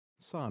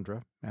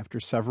Cassandra, after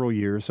several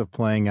years of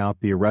playing out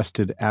the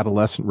arrested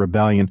adolescent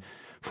rebellion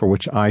for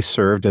which I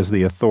served as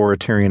the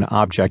authoritarian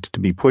object to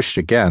be pushed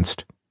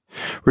against,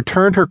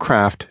 returned her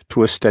craft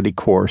to a steady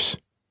course,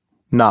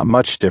 not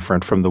much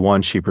different from the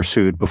one she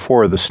pursued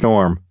before the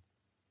storm.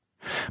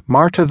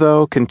 Marta,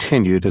 though,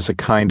 continued as a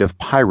kind of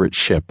pirate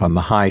ship on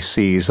the high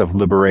seas of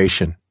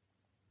liberation.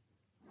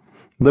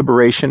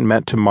 Liberation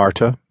meant to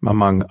Marta,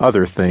 among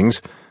other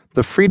things,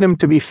 the freedom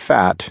to be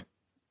fat.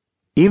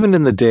 Even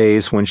in the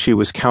days when she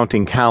was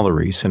counting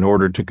calories in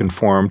order to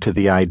conform to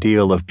the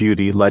ideal of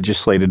beauty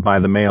legislated by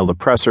the male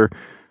oppressor,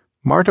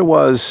 Marta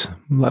was,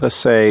 let us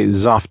say,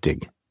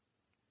 zoftig.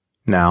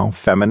 Now,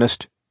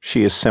 feminist,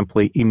 she is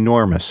simply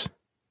enormous,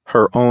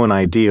 her own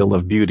ideal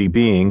of beauty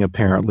being,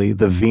 apparently,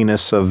 the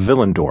Venus of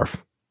Willendorf,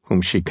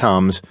 whom she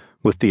comes,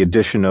 with the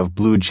addition of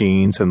blue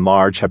jeans and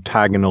large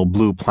heptagonal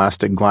blue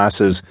plastic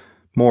glasses,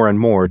 more and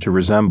more to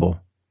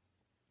resemble.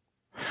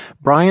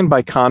 Brian,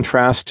 by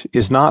contrast,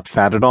 is not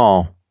fat at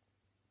all.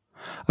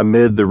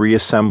 Amid the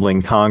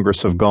reassembling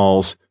Congress of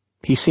Gulls,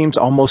 he seems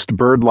almost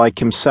bird-like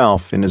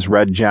himself in his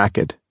red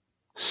jacket.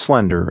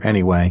 Slender,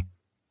 anyway.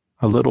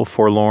 A little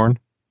forlorn.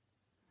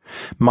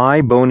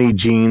 My bony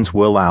genes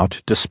will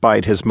out,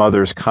 despite his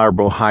mother's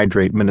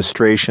carbohydrate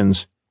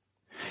ministrations.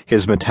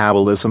 His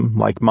metabolism,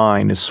 like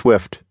mine, is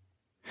swift.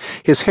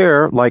 His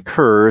hair, like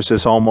hers,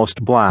 is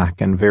almost black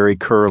and very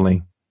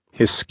curly.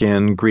 His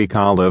skin Greek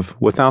olive,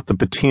 without the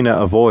patina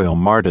of oil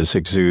Marta's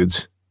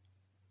exudes.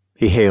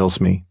 He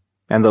hails me,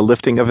 and the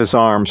lifting of his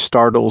arm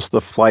startles the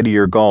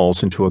flightier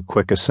gulls into a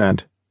quick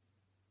assent.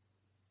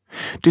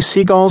 "Do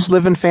seagulls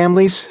live in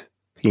families?"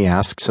 he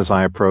asks as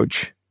I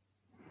approach.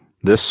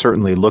 "This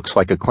certainly looks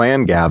like a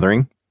clan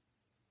gathering."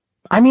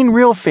 "I mean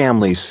real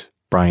families,"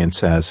 Brian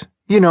says.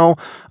 "You know,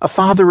 a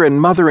father and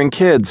mother and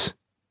kids."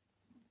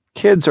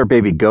 "Kids are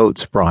baby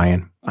goats,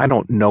 Brian. I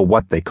don't know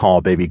what they call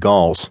baby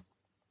gulls."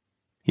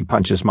 He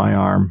punches my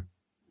arm.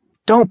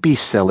 "Don't be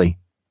silly.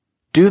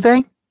 Do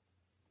they?"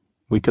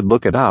 "We could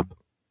look it up."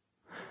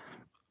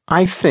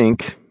 I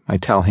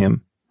tell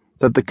him,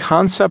 that the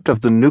concept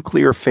of the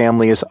nuclear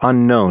family is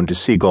unknown to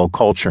seagull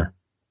culture."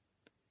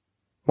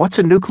 "What's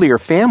a nuclear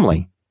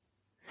family?"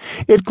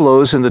 "It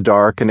glows in the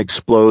dark and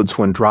explodes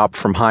when dropped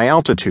from high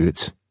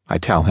altitudes," I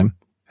tell him,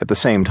 at the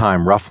same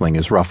time ruffling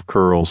his rough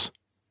curls.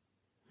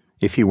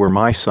 If he were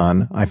my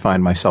son, I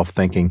find myself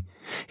thinking,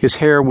 his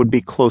hair would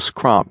be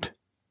close-cropped.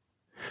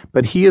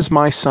 But he is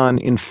my son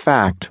in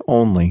fact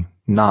only,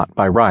 not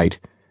by right,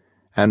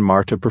 and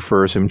Marta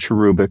prefers him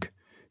cherubic,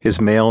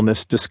 his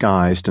maleness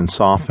disguised and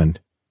softened.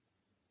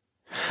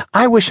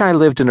 "I wish I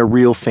lived in a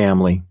real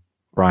family,"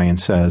 Brian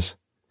says,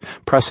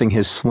 pressing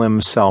his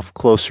slim self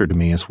closer to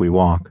me as we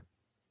walk.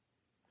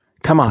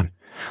 "Come on,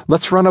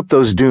 let's run up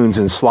those dunes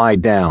and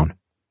slide down."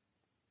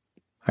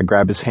 I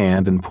grab his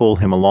hand and pull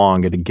him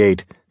along at a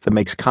gait that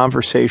makes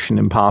conversation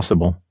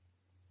impossible.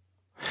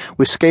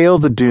 We scale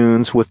the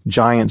dunes with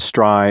giant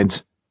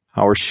strides,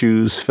 our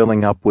shoes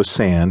filling up with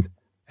sand,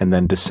 and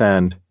then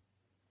descend.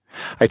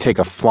 I take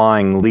a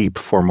flying leap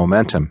for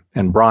momentum,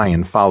 and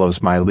Brian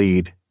follows my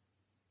lead.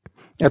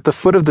 At the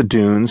foot of the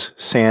dunes,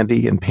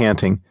 sandy and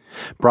panting,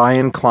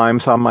 Brian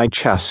climbs on my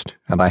chest,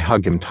 and I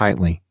hug him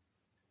tightly.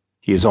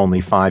 He is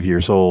only 5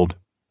 years old.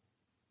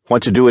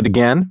 "Want to do it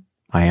again?"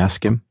 I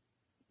ask him.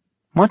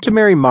 "Want to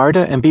marry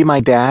Marta and be my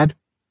dad?"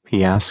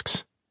 he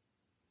asks.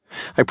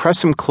 I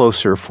press him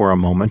closer for a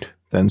moment,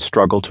 then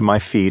struggle to my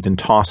feet and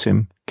toss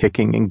him,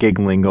 kicking and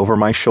giggling, over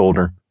my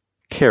shoulder,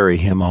 carry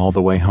him all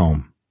the way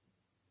home.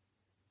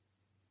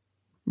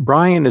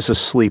 Brian is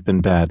asleep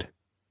in bed.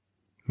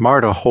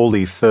 Marta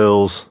wholly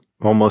fills,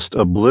 almost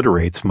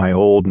obliterates my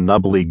old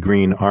nubbly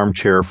green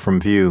armchair from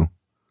view,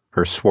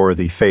 her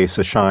swarthy face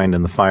ashine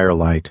in the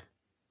firelight.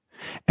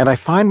 And I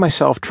find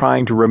myself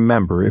trying to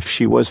remember if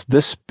she was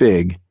this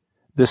big,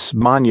 this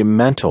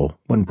monumental,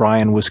 when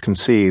Brian was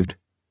conceived.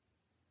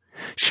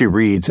 She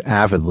reads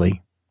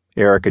avidly,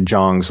 Erica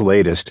Jong's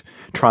latest,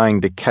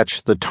 trying to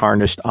catch the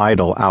tarnished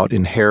idol out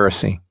in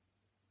heresy.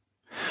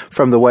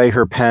 From the way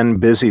her pen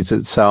busies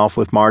itself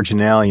with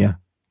marginalia,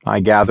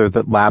 I gather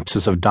that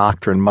lapses of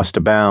doctrine must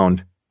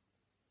abound.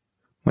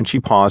 When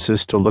she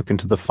pauses to look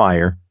into the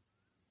fire,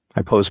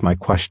 I pose my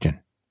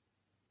question.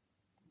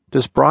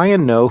 Does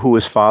Brian know who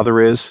his father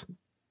is?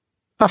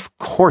 Of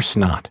course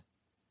not.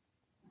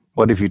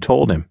 What have you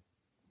told him?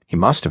 He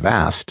must have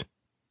asked.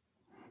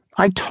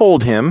 "I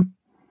told him,"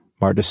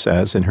 Marta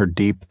says in her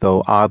deep,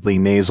 though oddly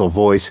nasal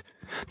voice,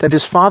 "that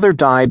his father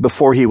died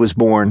before he was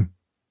born."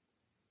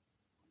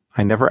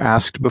 I never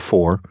asked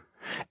before,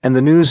 and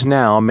the news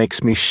now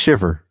makes me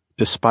shiver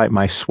despite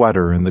my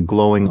sweater and the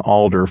glowing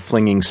alder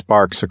flinging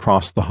sparks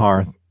across the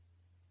hearth.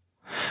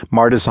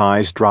 Marta's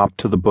eyes drop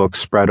to the book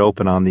spread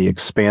open on the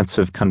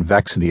expansive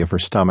convexity of her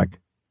stomach.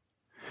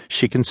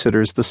 She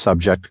considers the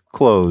subject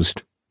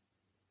closed.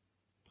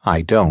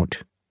 I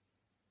don't.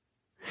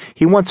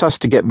 "He wants us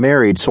to get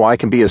married so I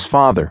can be his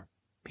father.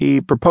 He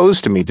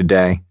proposed to me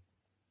today."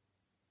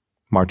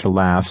 Marta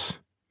laughs,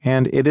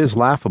 and it is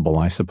laughable,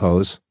 I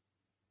suppose.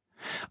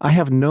 I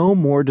have no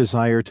more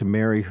desire to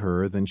marry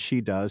her than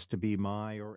she does to be my or